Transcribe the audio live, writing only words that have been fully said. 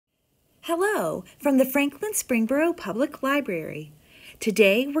Hello from the Franklin-Springboro Public Library.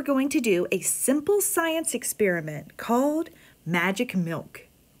 Today we're going to do a simple science experiment called Magic Milk.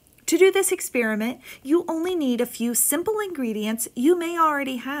 To do this experiment, you only need a few simple ingredients you may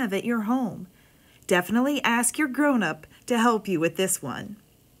already have at your home. Definitely ask your grown-up to help you with this one.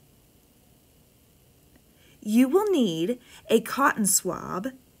 You will need a cotton swab,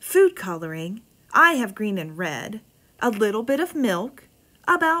 food coloring, I have green and red, a little bit of milk,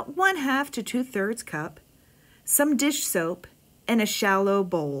 about 1/2 to 2/3 cup, some dish soap, and a shallow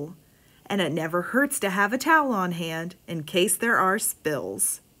bowl. And it never hurts to have a towel on hand in case there are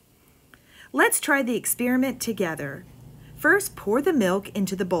spills. Let's try the experiment together. First, pour the milk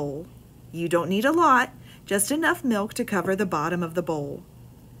into the bowl. You don't need a lot, just enough milk to cover the bottom of the bowl.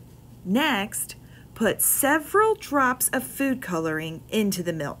 Next, put several drops of food coloring into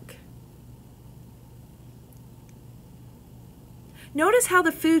the milk. Notice how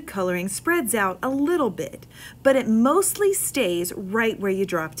the food coloring spreads out a little bit, but it mostly stays right where you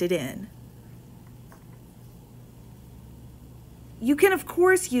dropped it in. You can of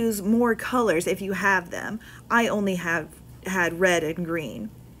course use more colors if you have them. I only had red and green.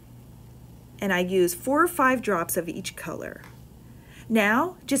 And I use 4 or 5 drops of each color.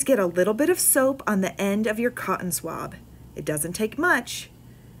 Now, just get a little bit of soap on the end of your cotton swab. It doesn't take much.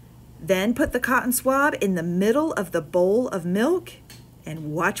 Then put the cotton swab in the middle of the bowl of milk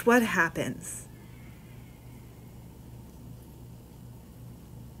and watch what happens.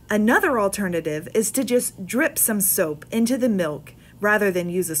 Another alternative is to just drip some soap into the milk rather than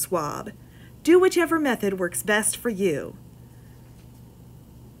use a swab. Do whichever method works best for you.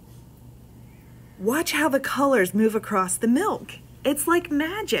 Watch how the colors move across the milk. It's like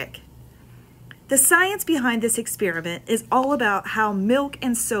magic. The science behind this experiment is all about how milk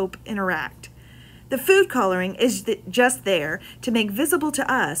and soap interact. The food coloring is just there to make visible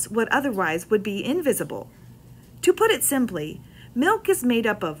to us what otherwise would be invisible. To put it simply, milk is made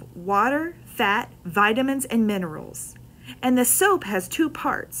up of water, fat, vitamins, and minerals. And the soap has 2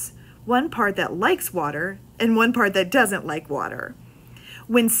 parts, one part that likes water and one part that doesn't like water.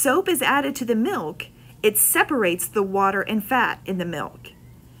 When soap is added to the milk, it separates the water and fat in the milk.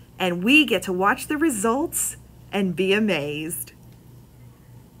 And we get to watch the results and be amazed.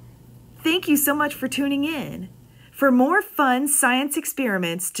 Thank you so much for tuning in. For more fun science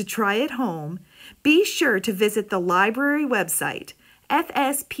experiments to try at home, be sure to visit the library website,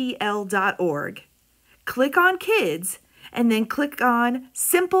 fspl.org. Click on Kids, and then click on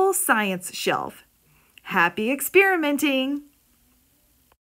Simple Science Shelf. Happy experimenting!